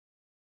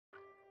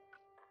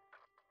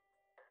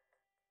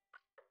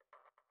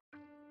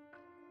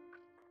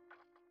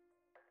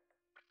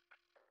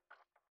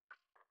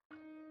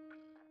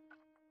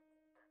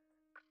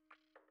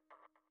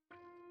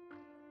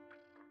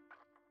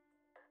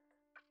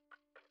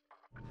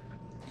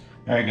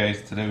Alright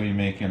guys, today we're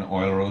making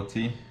oil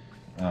roti.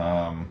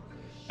 I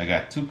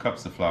got 2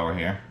 cups of flour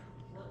here.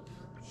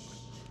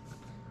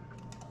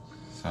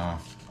 So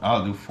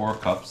I'll do 4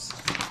 cups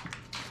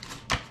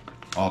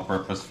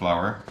all-purpose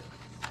flour.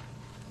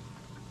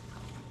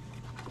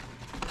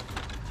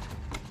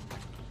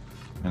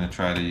 I'm gonna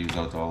try to use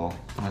out all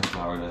my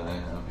flour that I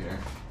have here.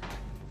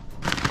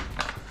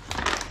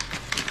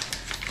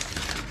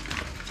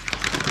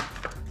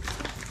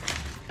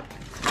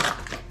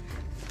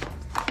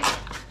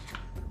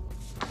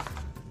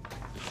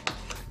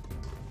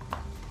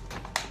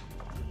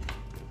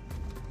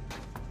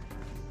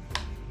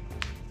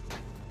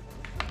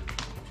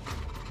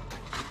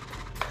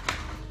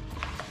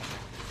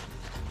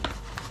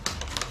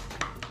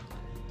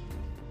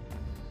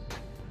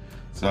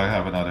 So I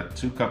have another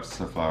 2 cups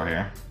of flour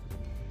here.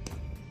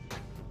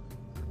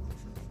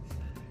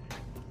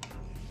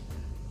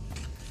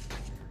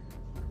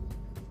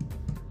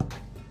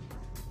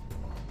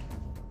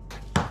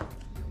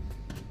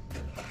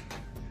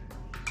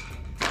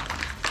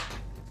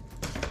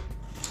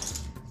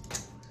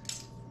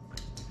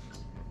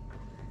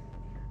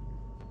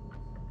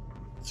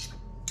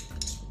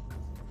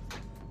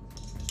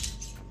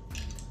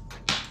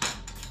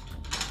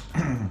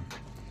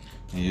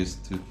 I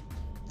used 2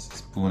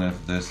 spoons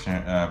of this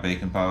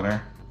baking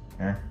powder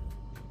here.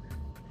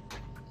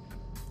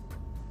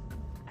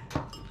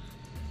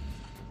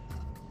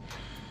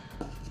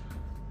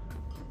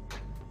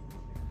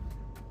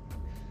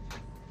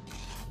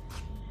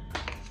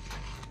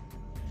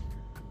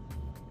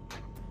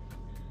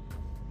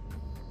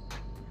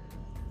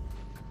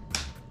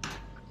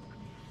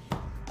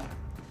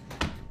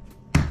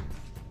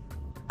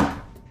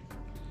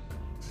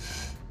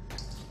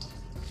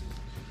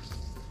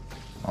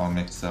 I'll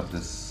mix up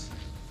this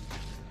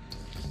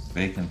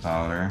baking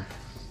powder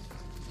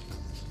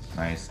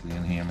nicely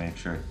in here, make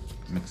sure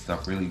it's mixed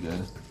up really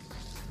good.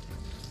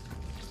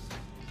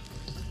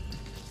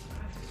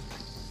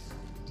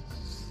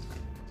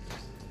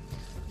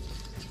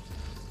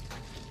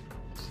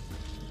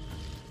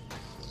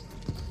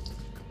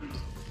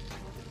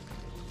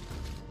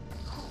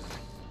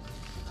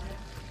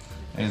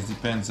 It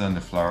depends on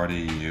the flour that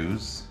you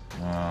use.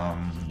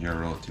 Your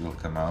roti will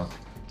come out,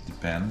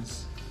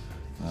 depends.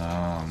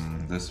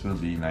 This will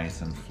be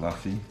nice and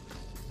fluffy.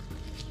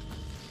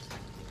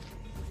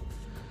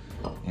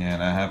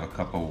 And I have a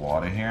cup of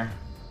water here.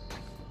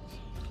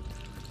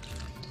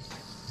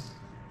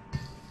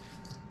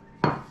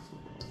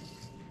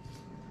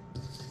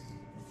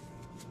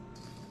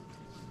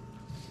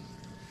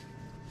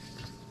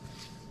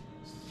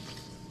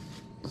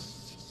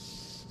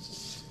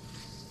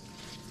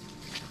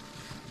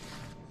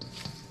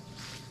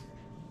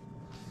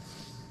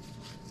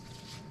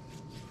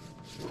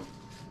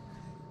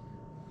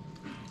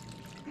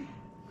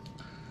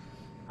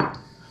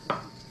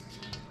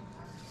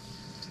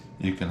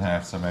 You can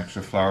have some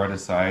extra flour at the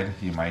side.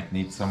 You might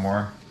need some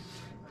more.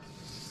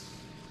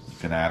 You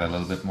can add a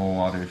little bit more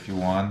water if you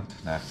want.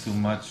 Not too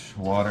much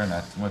water,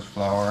 not too much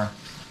flour.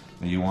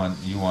 But you want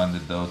the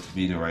dough to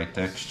be the right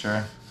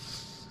texture.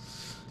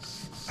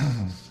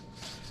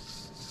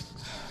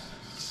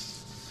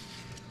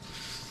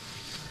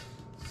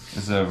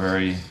 It's a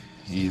very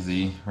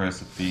easy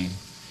recipe.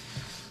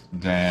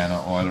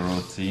 Guyana oil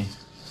roti.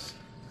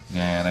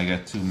 And I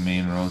got 2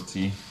 main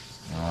roti.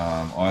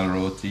 Oil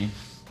roti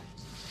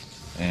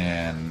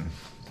and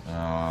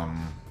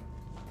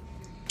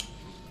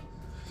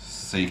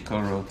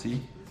Seiko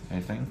roti,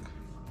 I think.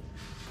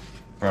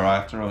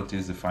 Paratha roti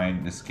is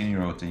the skinny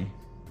roti.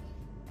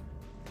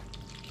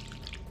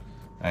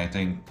 I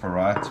think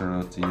Paratha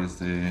roti is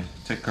the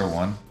thicker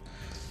one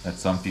that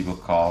some people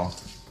call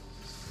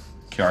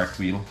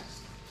cartwheel.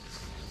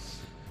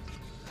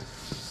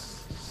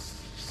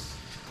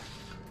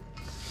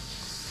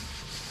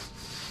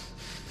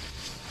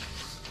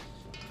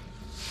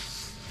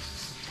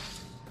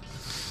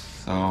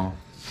 So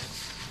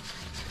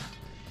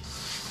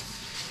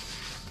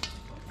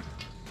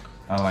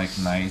I like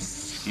nice,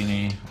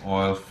 skinny,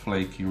 oil,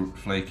 flaky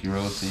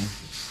roti.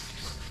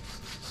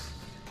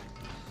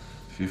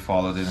 If you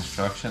follow the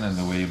instruction and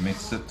the way you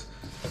mix it,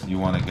 you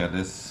want to get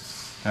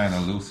this kind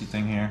of loosey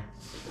thing here.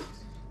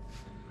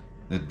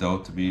 The dough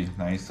to be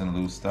nice and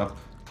loosed up.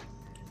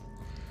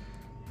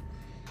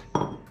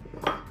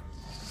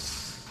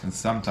 And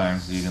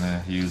sometimes you're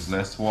gonna use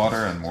less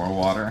water and more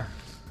water.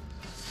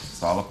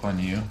 It's all up on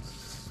you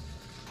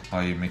how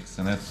you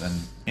mixing it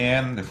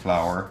and the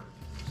flour,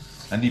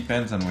 and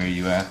depends on where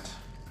you at,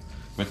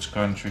 which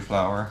country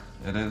flour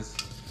it is.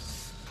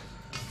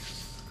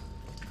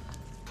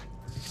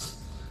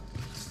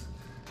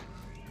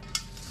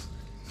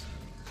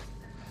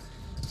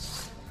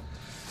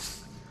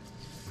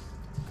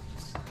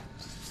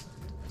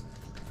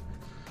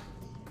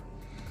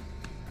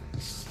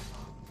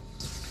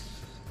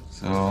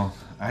 So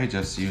I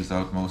just used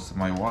out most of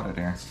my water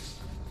there.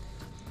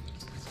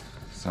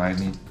 So I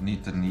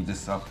need to knead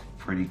this up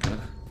pretty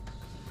good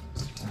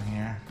in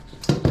here.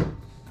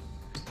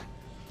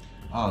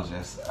 I'll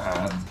just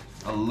add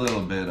a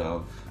little bit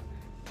of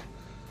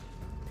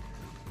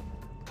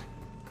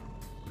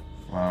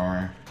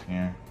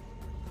here.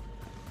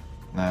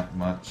 Not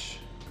much.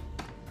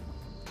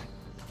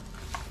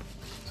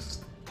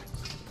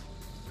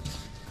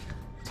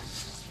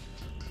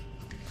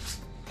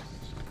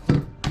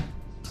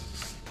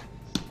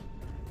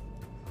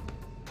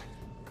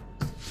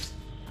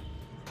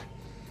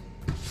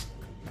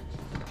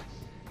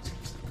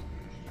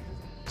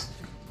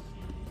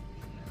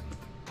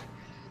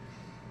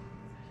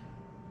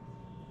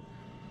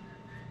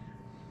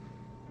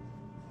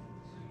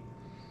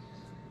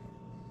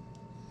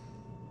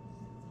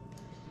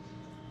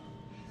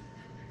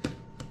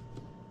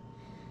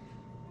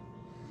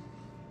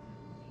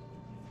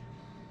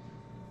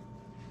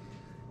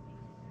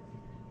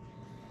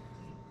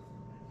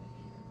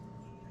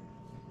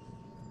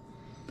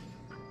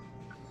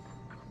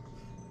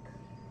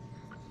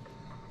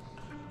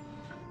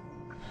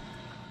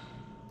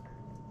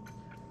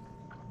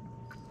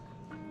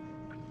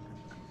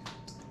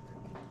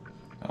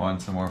 I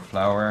want some more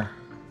flour.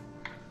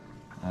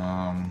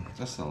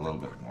 Just a little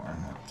bit more,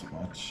 not too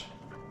much.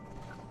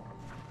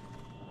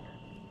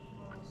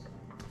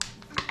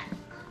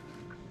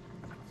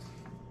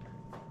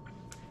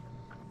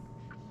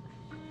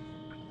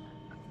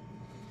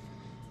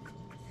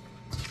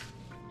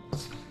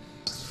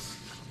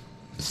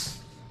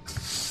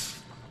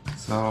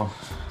 So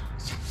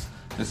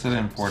this is an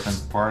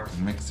important part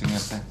in mixing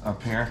it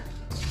up here.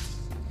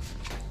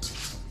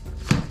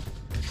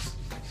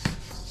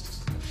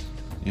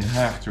 You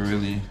have to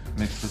really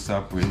mix this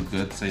up real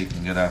good so you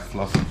can get that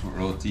fluffy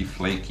roti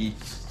flaky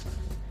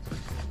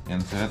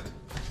into it.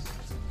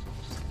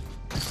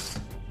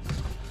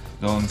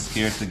 Don't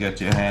scared to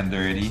get your hand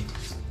dirty.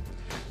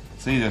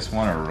 So you just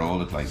want to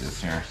roll it like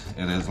this here.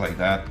 It is like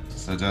that.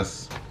 So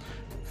just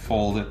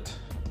fold it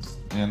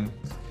in.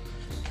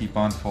 Keep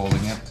on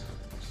folding it.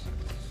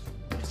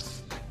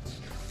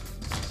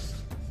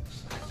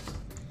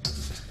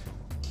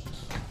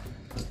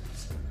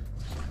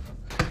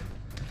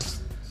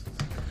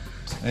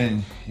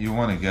 And you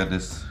want to get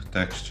this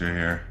texture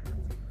here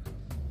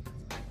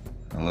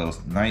a little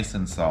nice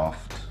and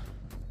soft.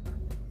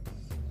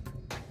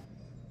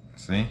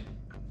 See?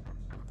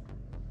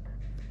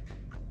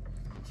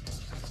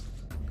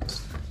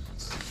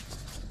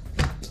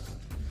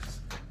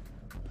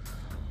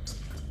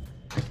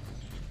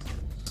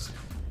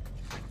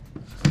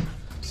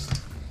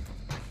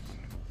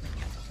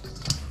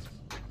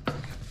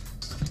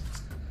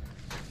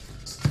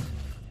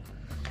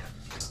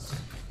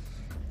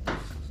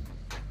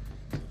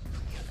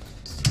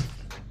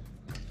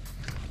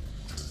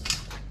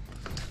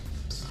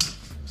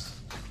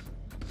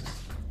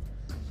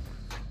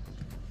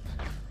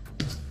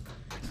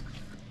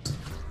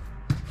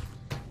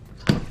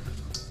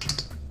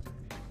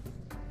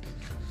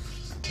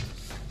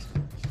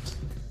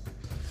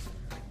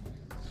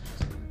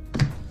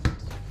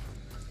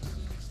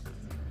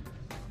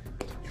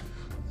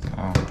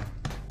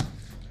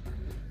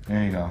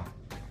 There you go.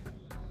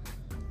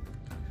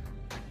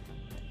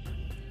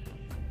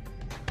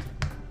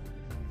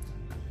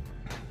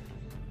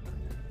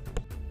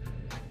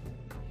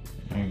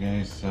 Okay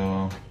guys,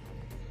 so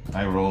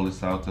I roll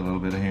this out a little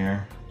bit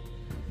here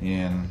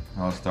and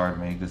I'll start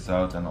making this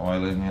out and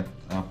oiling it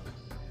up.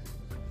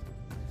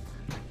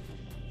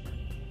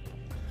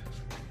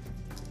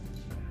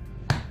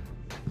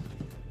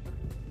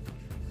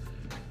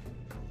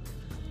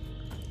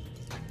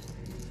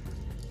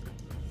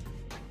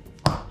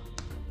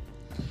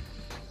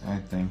 I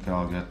think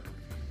I'll get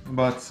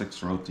about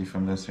 6 roti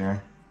from this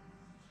here.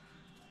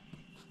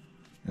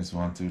 There's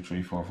 1, 2,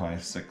 3, 4,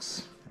 5,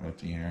 6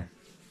 roti here.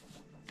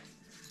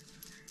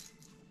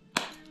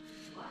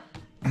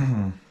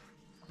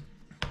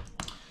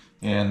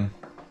 And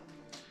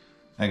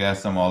I got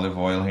some olive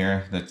oil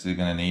here that you're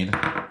gonna need.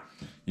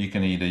 You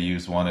can either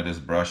use one of this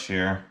brush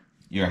here,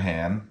 your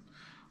hand,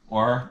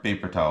 or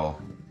paper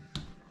towel.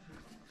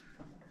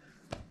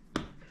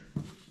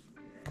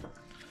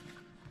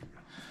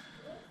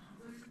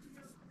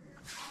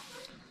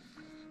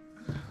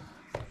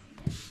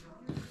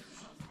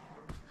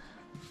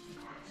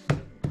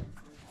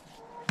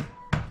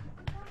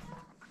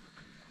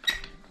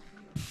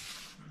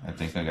 I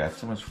think I got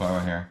too much flour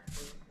here.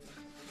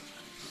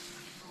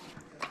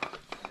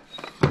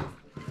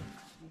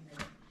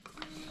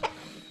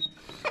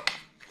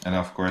 And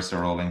of course a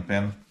rolling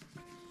pin.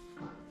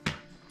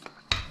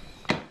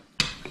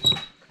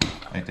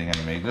 I think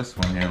I make this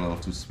one here a little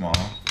too small.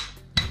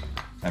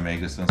 I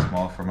make this one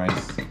small for my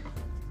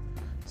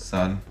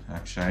son,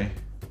 actually.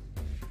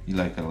 He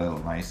like a little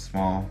nice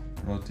small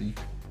roti.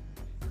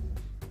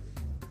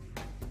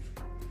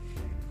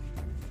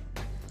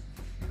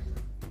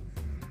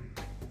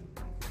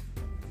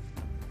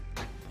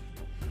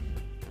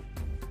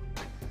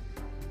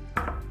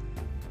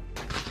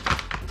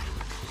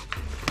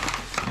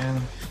 And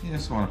you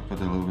just want to put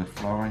a little bit of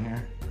flour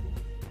here.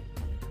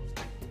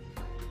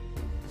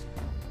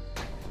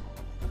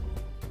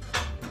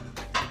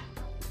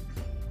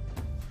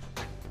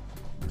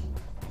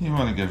 You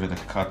want to give it a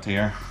cut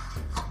here,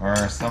 or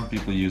some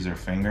people use their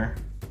finger.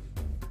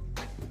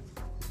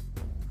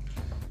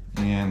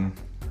 And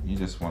you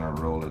just want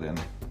to roll it in.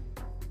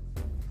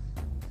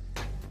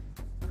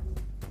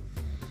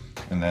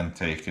 And then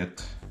take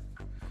it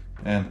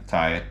and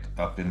tie it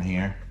up in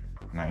here.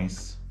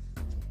 Nice.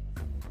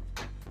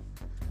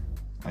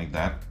 Like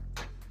that.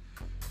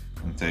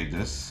 And take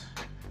this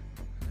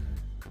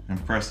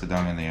and press it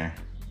down in there.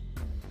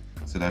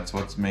 So that's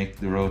what's make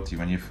the roti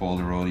when you fold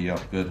the roti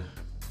up good.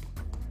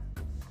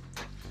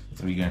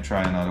 So we're gonna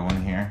try another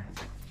one here.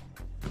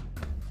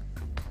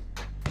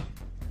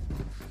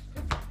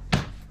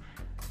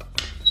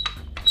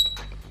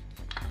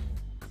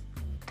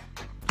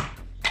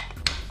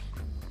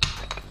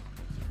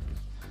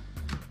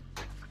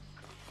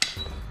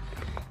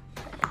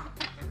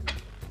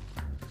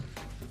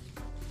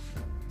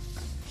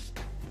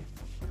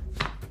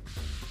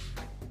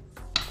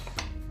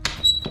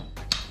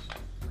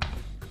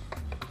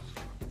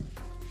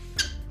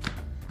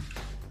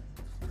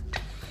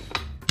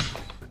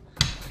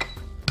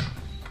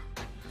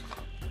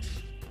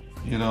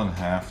 You don't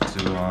have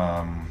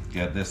to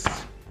get this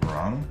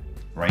wrong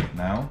right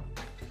now,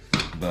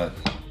 but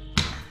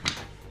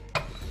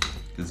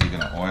because you're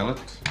gonna oil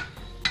it.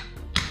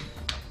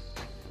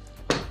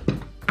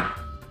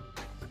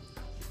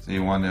 So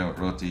you want the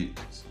roti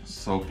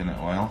soak in the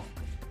oil.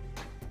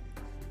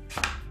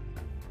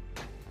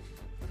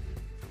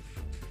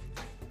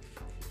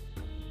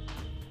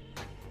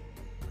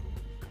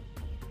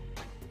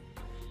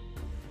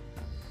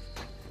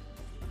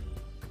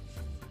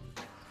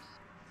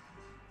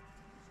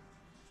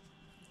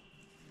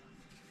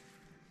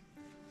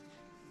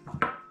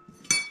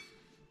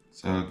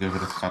 So give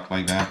it a cut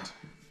like that.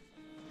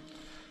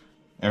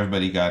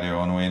 Everybody got their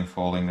own way in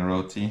folding the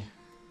roti.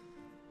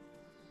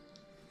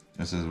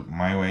 This is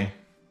my way.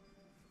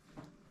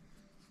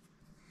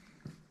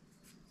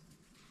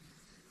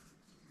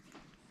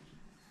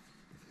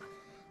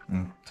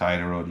 And tie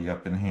the roti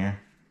up in here.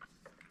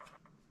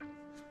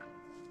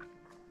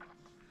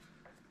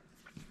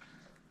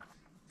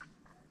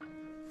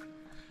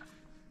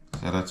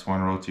 So that's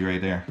one roti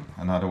right there.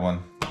 Another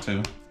one,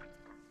 too.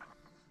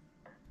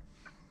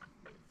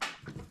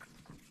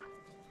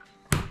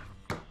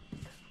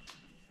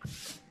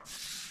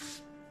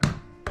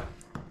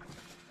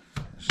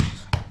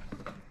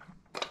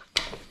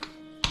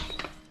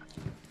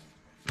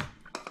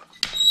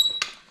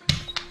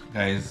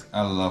 Guys,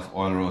 I love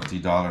oil roti,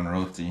 dal and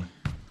roti.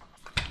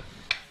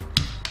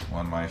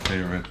 One of my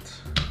favorite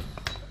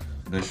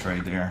dish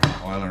right there.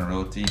 Oil and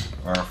roti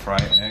or a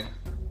fried egg.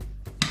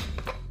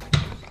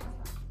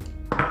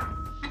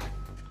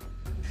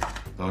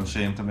 Don't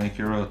shame to make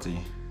your roti.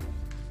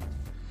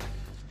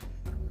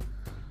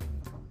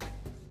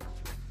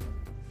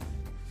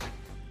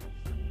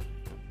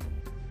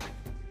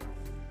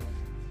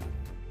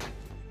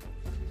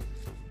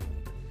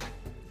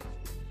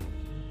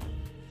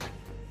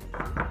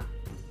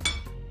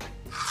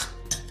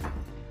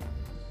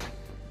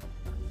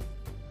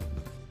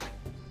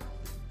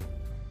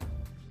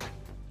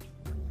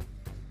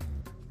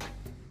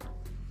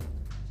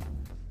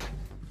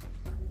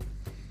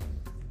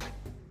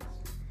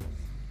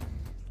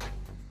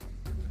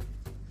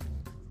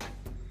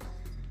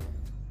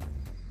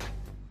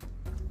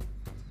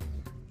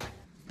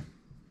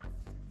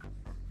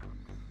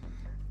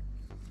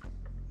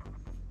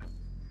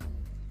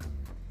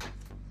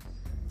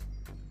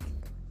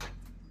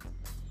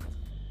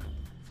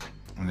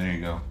 And there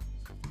you go.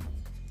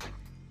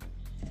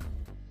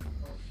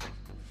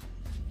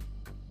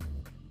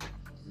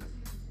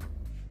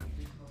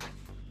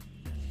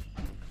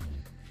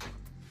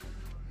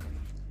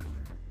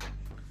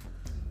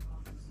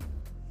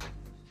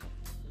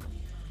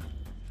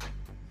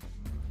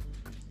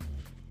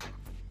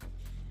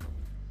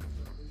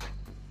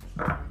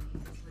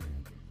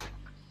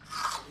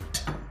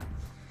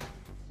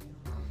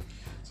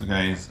 So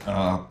guys,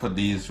 put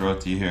these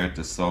roti here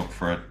to soak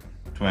for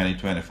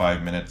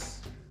 20-25 minutes.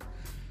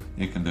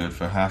 You can do it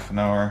for half an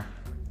hour.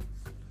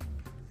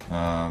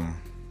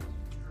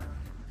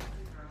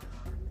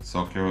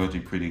 Soak your roti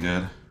pretty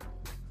good.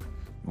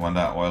 You want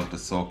that oil to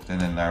soak in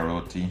that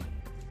roti.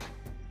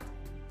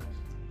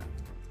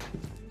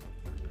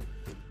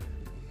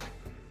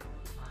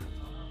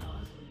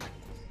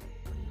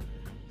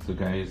 So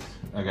guys,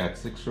 I got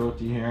 6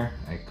 roti here.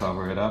 I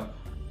cover it up.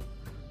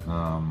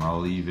 I'll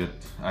leave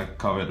it, I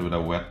cover it with a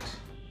wet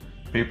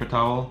paper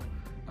towel.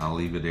 I'll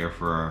leave it there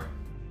for,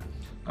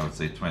 I would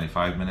say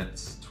 25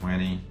 minutes,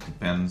 20,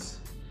 depends.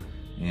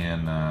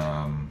 And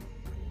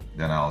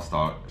then I'll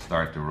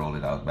start to roll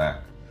it out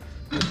back.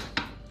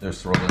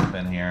 Just roll it up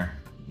in here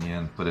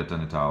and put it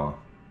on the towel.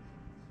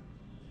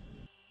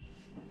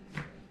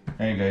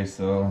 Alright guys,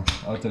 so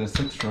out of the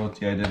 6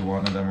 roti, I did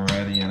one of them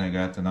already and I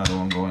got another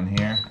one going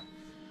here.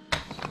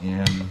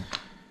 And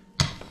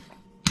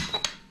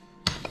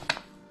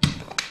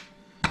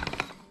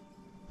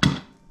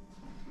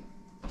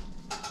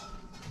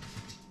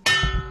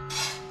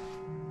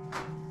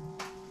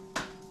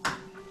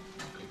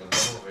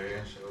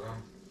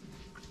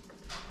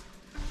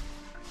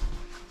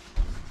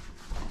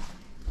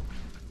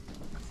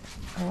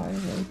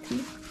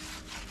Roti.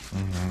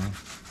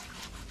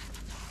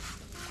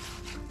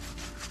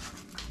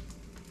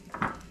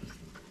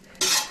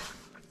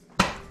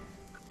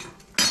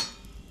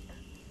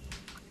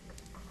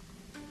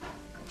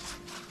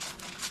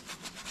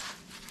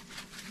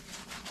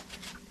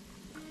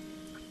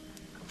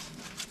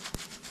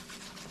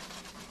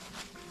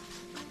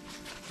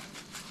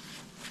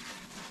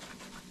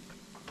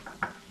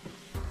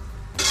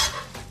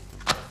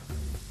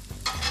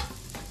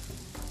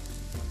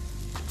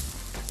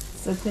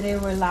 So today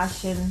we're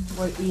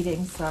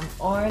eating some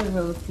oil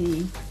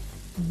roti,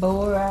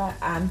 bora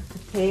and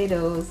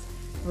potatoes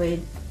with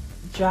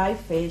dry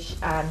fish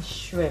and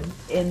shrimp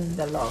in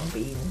the long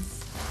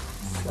beans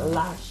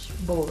slash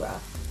bora.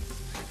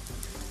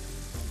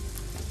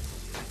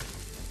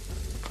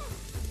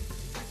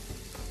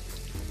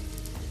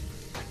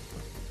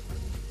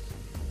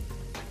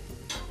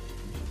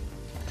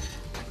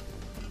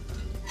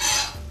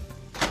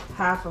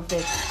 Half of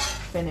it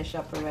finished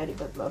up already,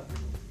 but look.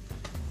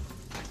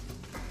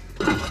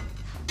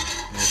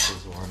 This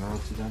is one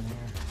roti done here.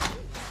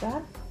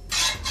 That?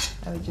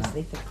 I would just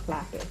need to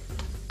clap it.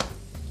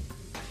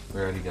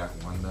 We already got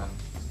one done.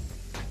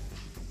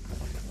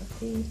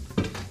 Roti.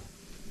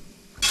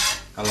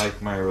 I like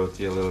my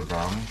roti a little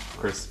brown,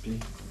 crispy.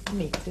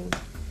 Me too.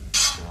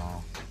 So,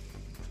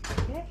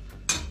 Okay.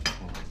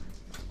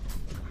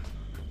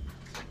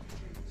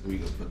 so we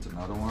can put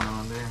another one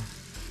on there.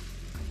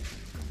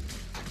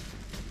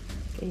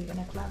 Okay, you're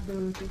gonna clap the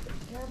roti for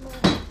the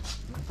camera.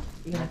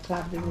 You're gonna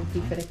clap the roti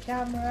for the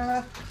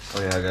camera.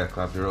 Oh yeah, I gotta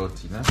clap the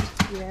roti now.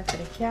 Yeah, for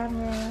the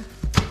camera.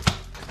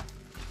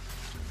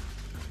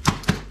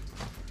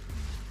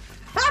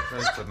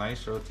 That's a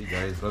nice roti,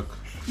 guys. Look.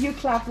 You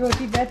clap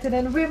roti better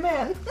than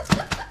women.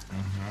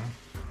 Mm-hmm.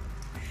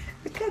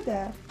 Look at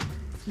that.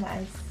 It's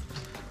nice.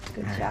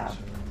 Good job.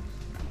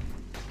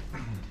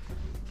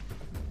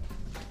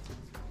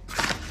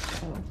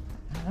 Oh,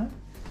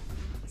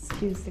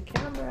 excuse the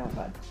camera,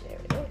 but there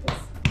it is.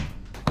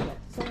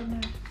 Let's turn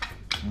it.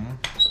 Mm-hmm.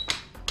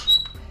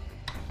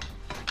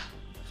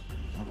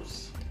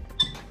 Oops.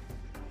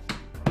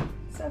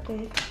 It's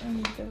okay. I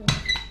need to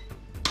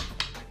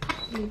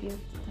leave you to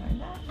turn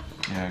that.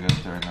 Yeah, I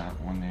gotta turn that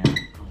one there.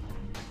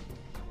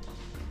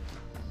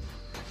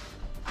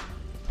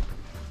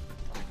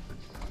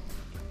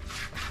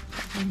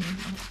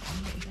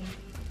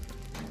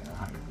 Yeah,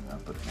 I'm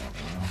gonna put that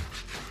one on.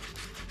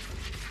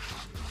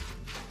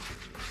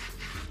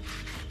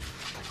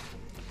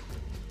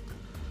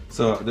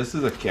 So this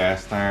is a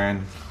cast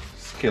iron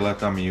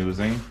skillet I'm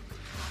using.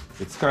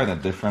 It's kind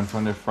of different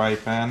from the fry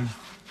pan.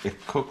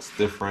 It cooks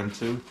different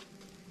too.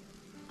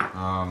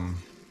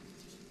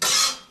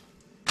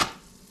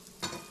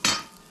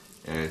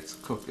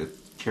 It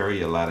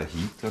carry a lot of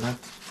heat in it.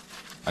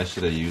 I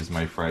should have used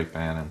my fry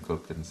pan and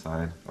cooked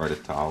inside, or the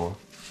towel.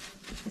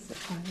 Is it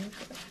fire?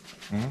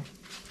 Hmm?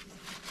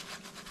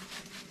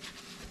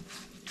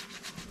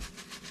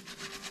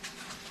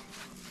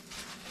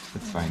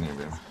 It's fine here,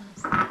 babe.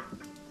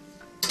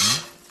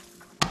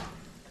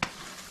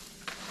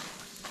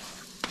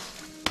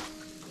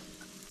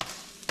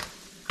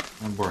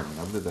 I'm burning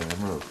up the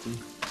damn roti.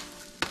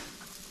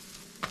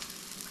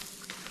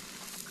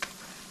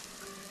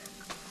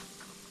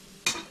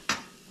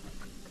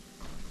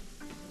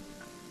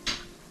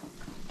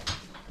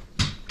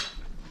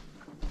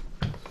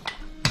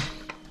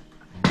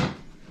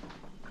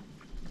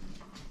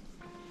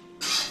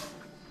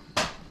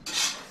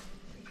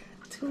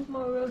 Two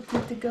more roti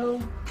to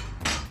go.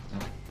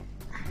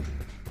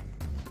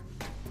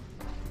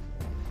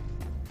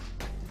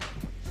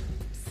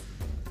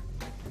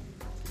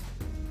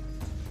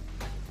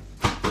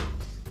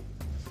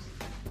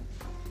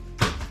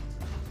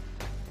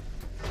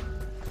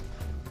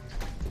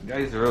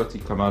 Guys, the roti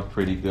come out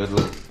pretty good.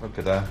 Look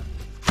at that.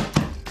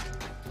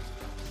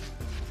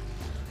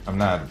 I'm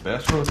not the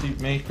best roti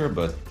maker,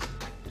 but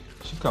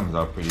she comes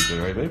out pretty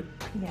good, right, babe?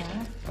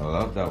 Yeah. I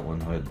love that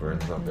one how it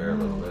burns up there a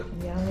little bit.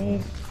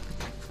 Yummy.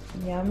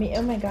 Yummy.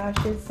 Oh my gosh,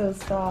 it's so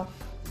soft.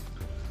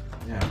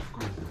 Yeah, of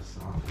course it's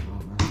soft a little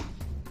bit.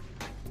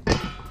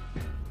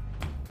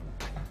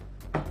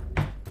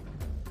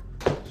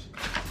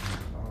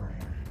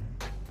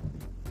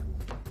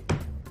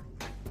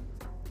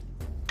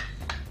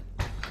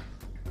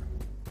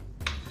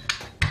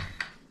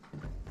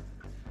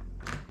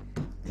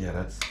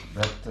 Yeah,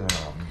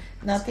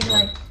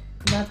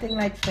 Nothing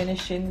like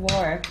finishing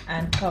work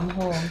and come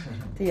home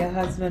to your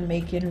husband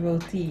making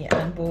roti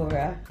and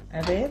bora.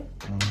 Are they?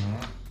 Mm-hmm.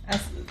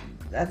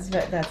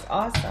 That's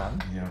awesome.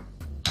 Yeah.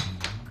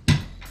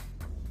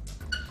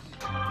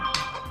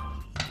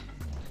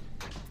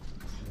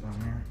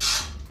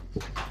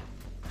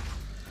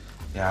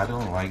 Yeah, I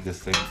don't like this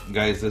thing,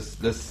 guys. This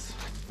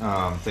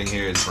thing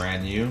here is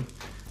brand new.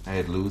 I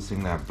had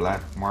losing that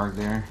black mark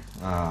there,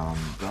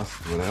 dust,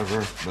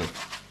 whatever, but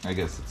I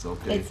guess it's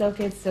okay. It's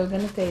okay. It's still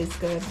gonna taste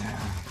good. Yeah,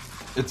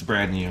 it's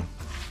brand new.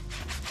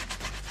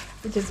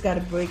 You just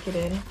gotta break it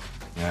in.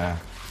 Yeah.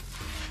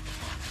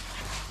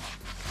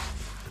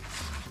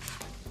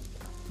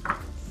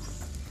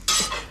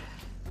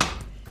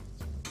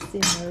 It's the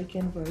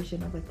American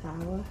version of a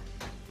tower.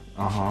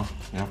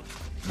 Yep.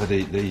 But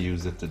they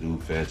use it to do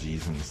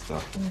veggies and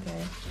stuff.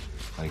 Okay.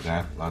 Like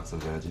that, lots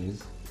of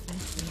veggies. I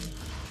see.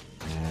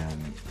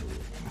 And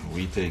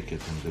we take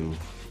it and do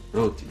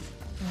roti.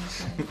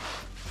 Okay.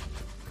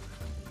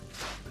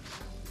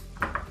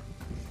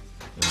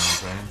 You know what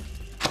I'm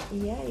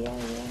saying?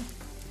 Yeah.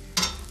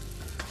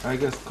 I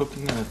guess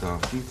cooking it a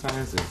few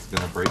times is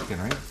gonna break it,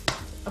 right?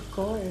 Of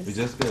course. We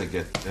just gotta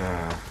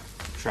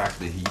track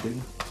the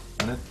heating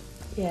in it.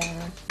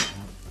 Yeah.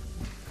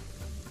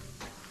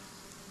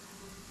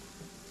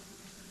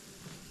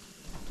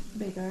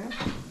 Bigger.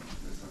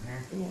 This one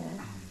here?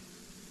 Yeah.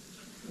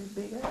 Is it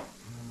bigger? No,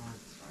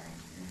 it's fine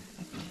here.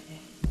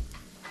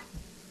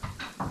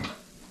 Okay.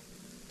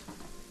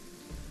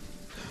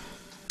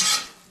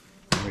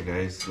 Alright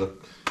guys,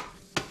 look.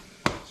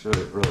 Sure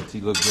that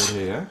roti look good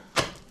here.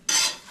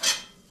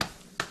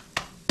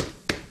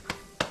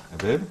 A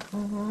bit?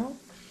 Mm-hmm.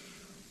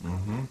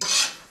 Mm-hmm.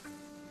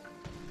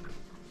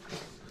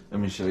 Let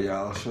me show you.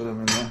 I'll show them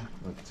in there.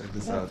 Look, check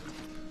this out.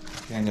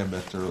 Can't get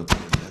better roti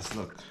than this.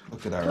 Look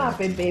at our Clap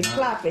roti. it, babe.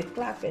 Clap it,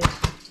 clap it.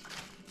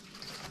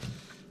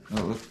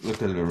 Oh,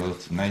 look at the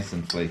roti. Nice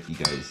and flaky,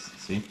 guys.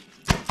 See?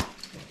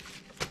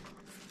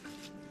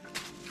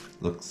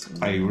 Looks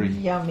fiery.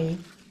 Yummy.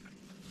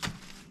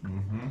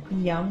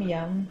 Mm-hmm. Yum,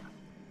 yum.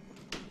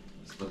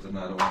 Let's put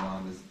another one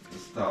on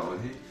this towel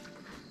here.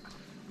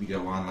 We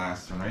got one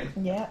last one, right?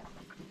 Yeah.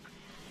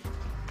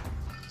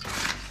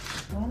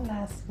 One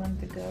last one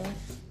to go.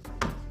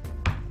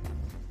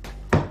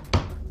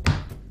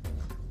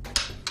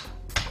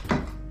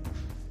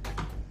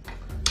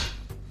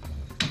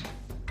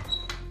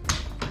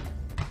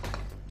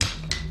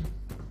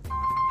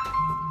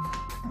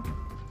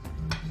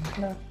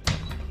 Look.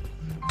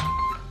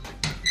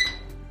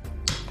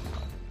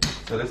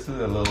 So this is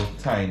a little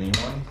tiny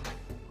one.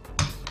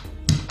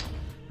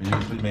 We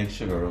usually make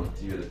sugar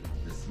roti with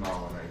the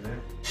small one right there.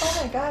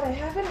 Oh my god, I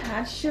haven't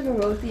had sugar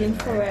roti in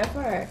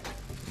forever.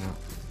 Yeah.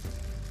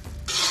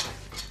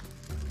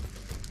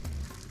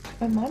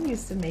 My mom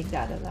used to make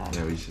that a lot.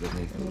 Yeah, we should have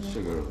made a little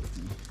sugar roti.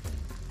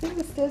 I think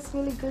it tastes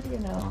really good, you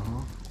know.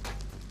 Uh-huh.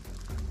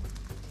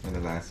 And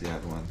the last you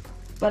had one.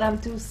 But I'm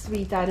too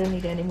sweet. I don't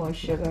need any more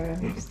sugar.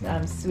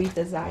 I'm sweet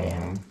as I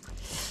am.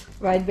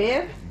 Right,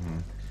 babe?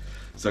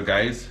 So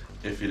guys,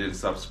 if you didn't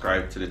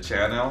subscribe to the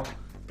channel,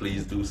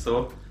 please do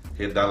so.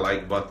 Hit that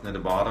like button at the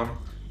bottom.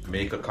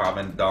 Make a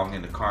comment down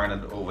in the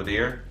corner over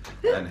there.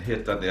 And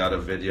hit on the other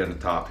video on the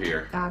top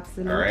here.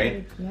 Absolutely.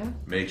 Alright? Yeah.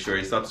 Make sure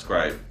you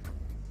subscribe.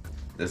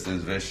 This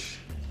is Vish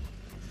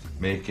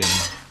making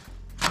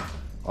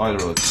oil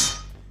roti.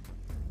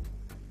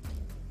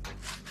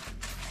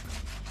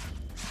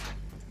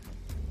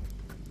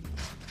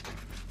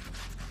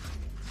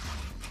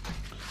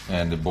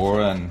 And the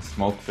bora and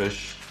smoked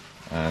fish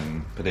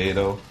and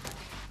potato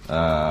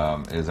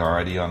is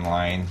already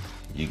online.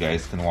 You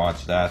guys can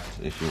watch that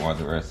if you want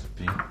the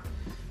recipe.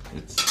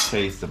 It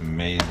tastes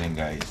amazing,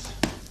 guys.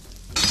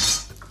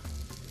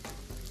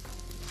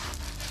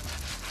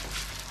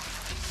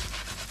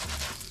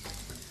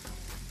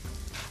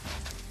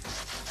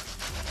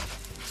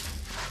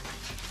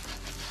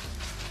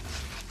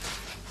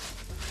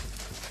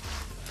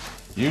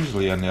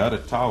 Usually on the other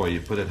tower you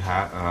put it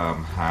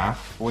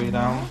halfway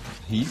down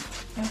heat.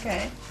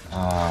 Okay.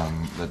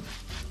 But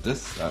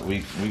this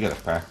we gotta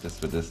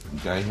practice with this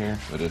guy here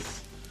with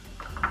this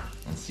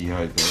and see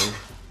how it goes.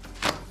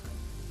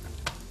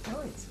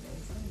 Oh, it's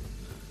amazing.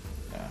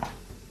 Yeah.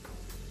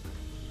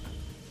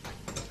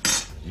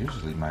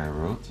 Usually my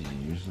roti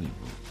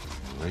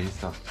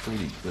raised up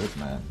pretty good,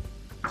 man.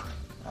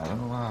 I don't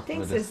know what I happened think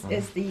with this this one.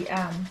 is the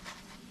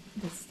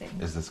this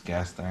thing. Is this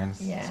cast iron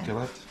Yeah.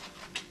 skillet?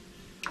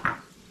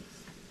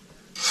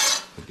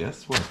 But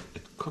guess what?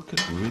 It cooked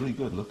it really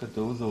good. Look at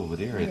those over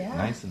there. It's Yeah.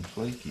 nice and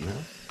flaky,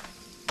 huh?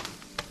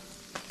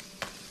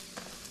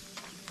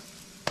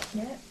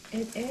 Yeah,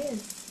 it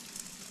is.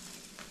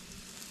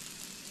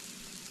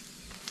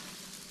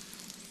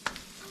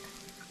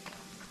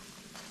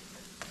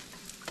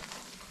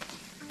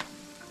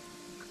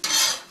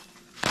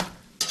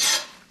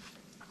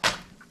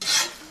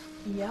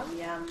 Yum,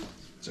 yum.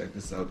 Check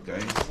this out,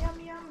 guys. Yum,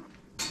 yum.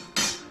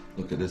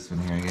 Look at this one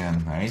here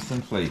again. Nice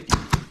and flaky.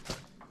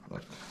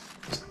 Look.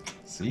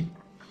 See?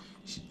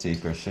 She take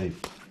her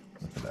shape.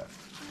 Look at that.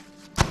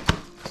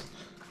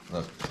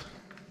 Look.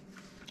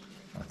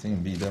 I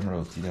think beat them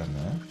roti then,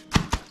 man.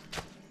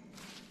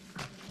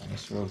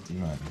 Nice roti,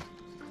 man.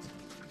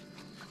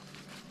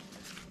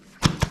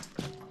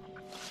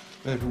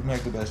 Babe, who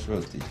make the best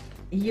roti?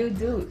 You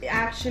do.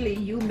 Actually,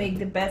 you make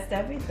the best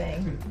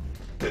everything.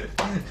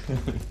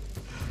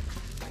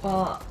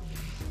 Well,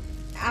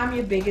 I'm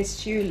your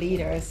biggest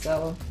cheerleader,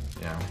 so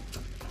Yeah.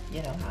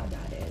 you know how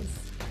that is.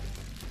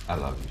 I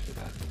love you for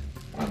that.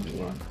 Thank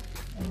you.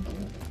 Thank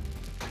you.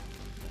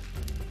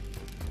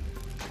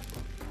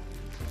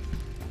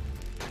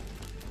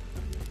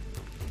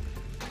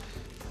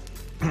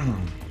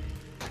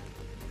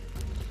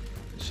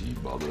 She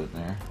bubbled in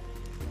there.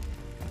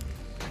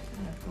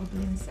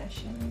 Goblin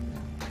session.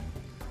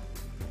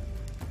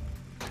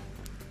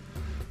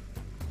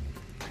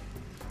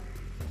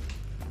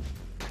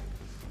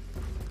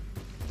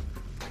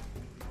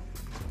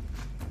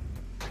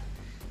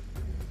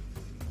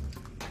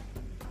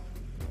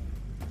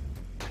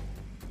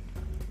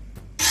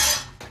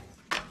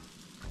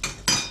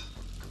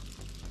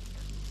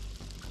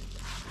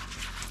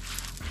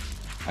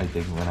 I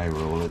think when I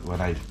roll it,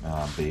 when I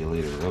bail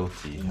it a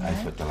roti, I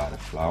Yeah. put a lot of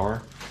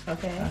flour,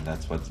 Okay. and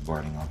that's what's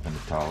burning up in the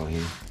towel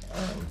here. Oh,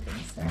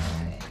 thanks. Mhm.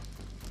 Alright.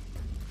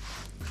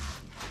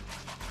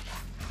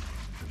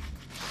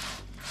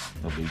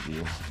 No big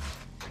deal.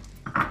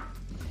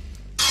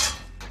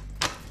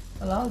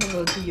 Well, all the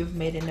roti you've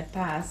made in the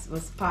past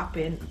was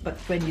popping, but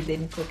when you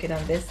didn't cook it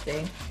on this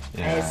thing,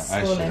 it's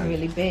swollen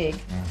really big.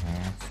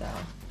 So,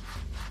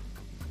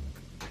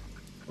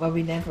 well,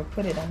 we never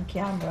put it on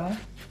camera.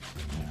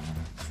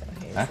 So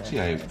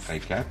actually, I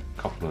got a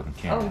couple on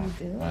camera. Oh,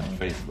 you do? On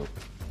Facebook.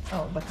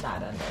 Oh, but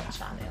not on the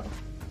channel.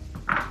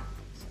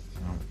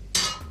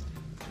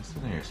 This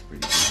one here is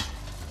pretty good.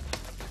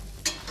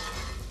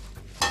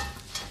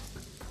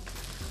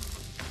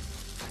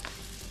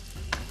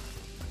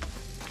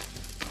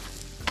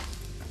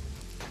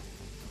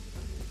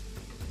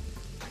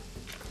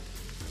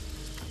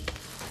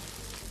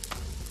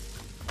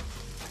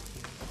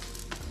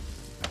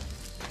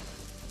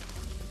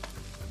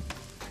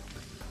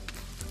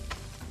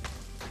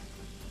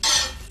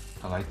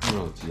 I like the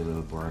roti a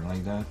little burn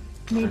like that.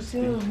 Me Crispy,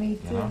 too, me you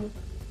too. know?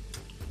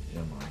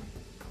 Yeah, man.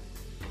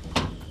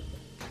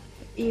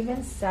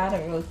 Even sada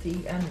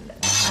roti, and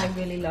I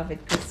really love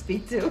it crispy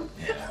too.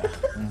 Yeah.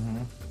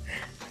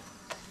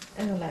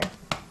 And I like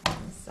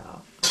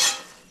soft.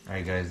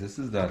 Alright guys, this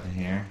is done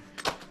here.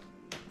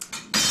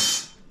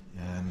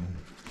 And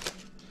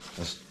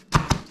let's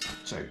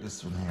check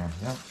this one here.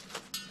 Yep.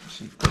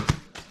 She cooked.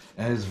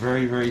 And it's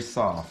very, very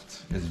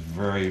soft. It's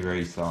very,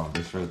 very soft.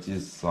 This roti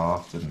is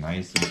soft and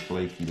nice and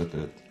flaky. Look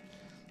at it.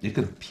 You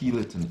can peel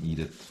it and eat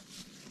it.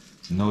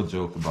 No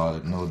joke about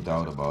it, no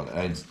doubt about it.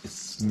 And it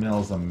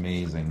smells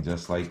amazing,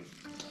 just like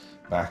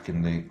back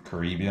in the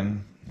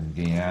Caribbean, in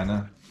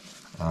Guyana.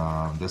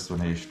 This one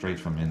here is straight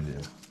from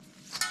India.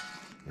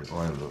 The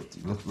oil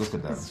roti. Look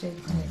at that. Straight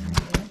from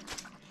India.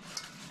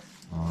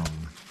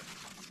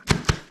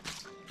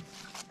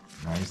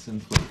 Nice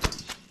and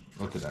flaky.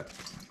 Look at that.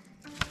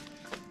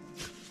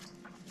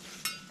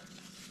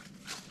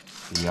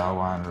 The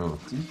Yawan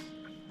roti.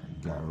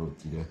 Got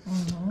roti there.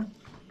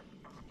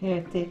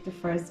 Here, take the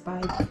first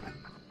bite.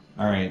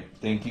 Alright,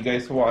 thank you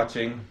guys for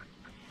watching.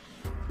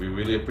 We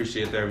really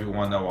appreciate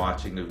everyone that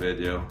watching the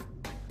video.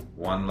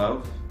 One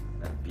love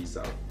and peace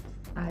out.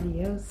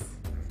 Adios.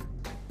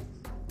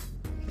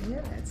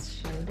 Okay, let's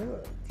show the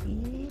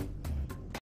roti.